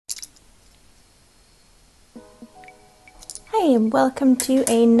Hi and welcome to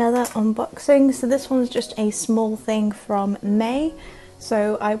another unboxing. So this one's just a small thing from May.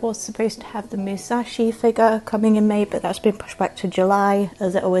 So I was supposed to have the Musashi figure coming in May, but that's been pushed back to July,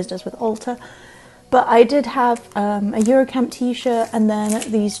 as it always does with Alta. But I did have a Eurocamp t-shirt and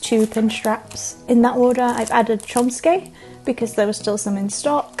then these two pin straps in that order. I've added Chomsky because there was still some in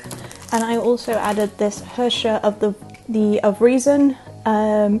stock, and I also added this Herrscher of Reason.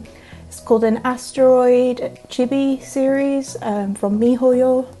 It's called an Asteroid Chibi series from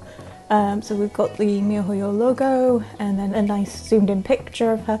MiHoYo. So we've got the MiHoYo logo and then a nice zoomed in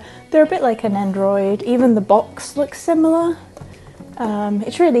picture of her. They're a bit like an Android, even the box looks similar.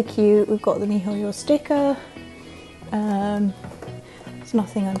 It's really cute. We've got the MiHoYo sticker. There's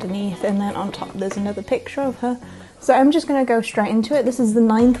nothing underneath, and then on top there's another picture of her. So I'm just going to go straight into it. This is the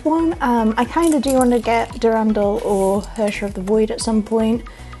 9th one. I kind of do want to get Durandal or Herrscher of the Void at some point,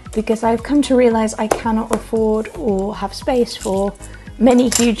 because I've come to realise I cannot afford or have space for many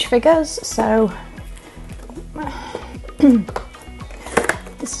huge figures, so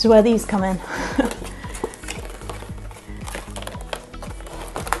this is where these come in.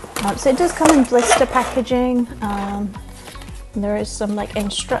 So it does come in blister packaging. There is some like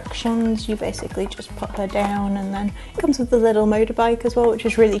instructions. You basically just put her down, and then it comes with a little motorbike as well, which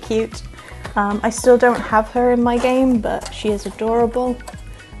is really cute. I still don't have her in my game, but she is adorable.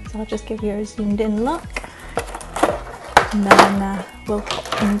 So I'll just give you a zoomed in look, and then we'll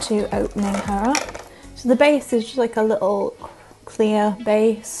hop into opening her up. So the base is just like a little clear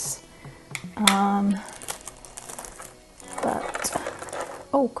base, but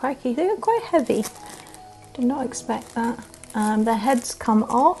oh crikey, they are quite heavy. Did not expect that. The heads come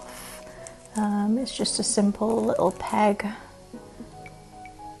off. It's just a simple little peg.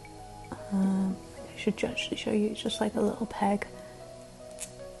 I should actually show you, it's just like a little peg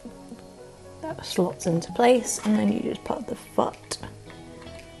that slots into place, and then you just put the foot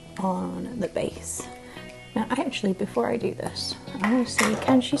on the base. Now actually, before I do this, I want to see,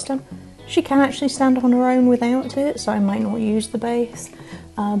 can she stand? She can actually stand on her own without it, so I might not use the base.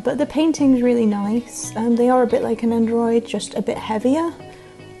 But the painting's really nice, and they are a bit like an Android, just a bit heavier.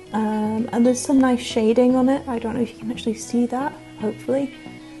 And there's some nice shading on it. I don't know if you can actually see that, hopefully.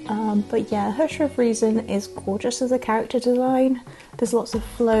 But yeah, Herrscher of Reason is gorgeous as a character design. There's lots of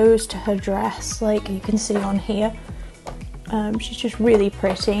flows to her dress, like you can see on here. She's just really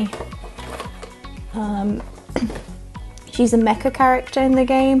pretty. She's a mecha character in the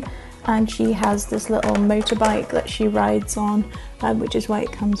game, and she has this little motorbike that she rides on, which is why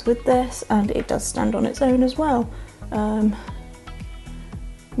it comes with this, and it does stand on its own as well.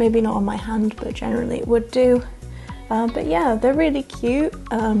 Maybe not on my hand, but generally it would do. But yeah, they're really cute.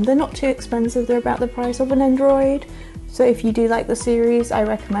 They're not too expensive, they're about the price of an Android. So if you do like the series, I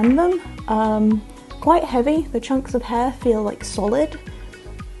recommend them. Quite heavy, the chunks of hair feel like solid.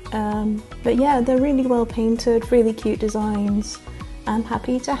 But yeah, they're really well painted, really cute designs. I'm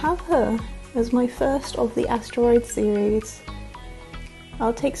happy to have her as my first of the Asteroid series.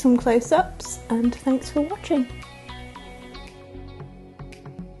 I'll take some close-ups, and thanks for watching.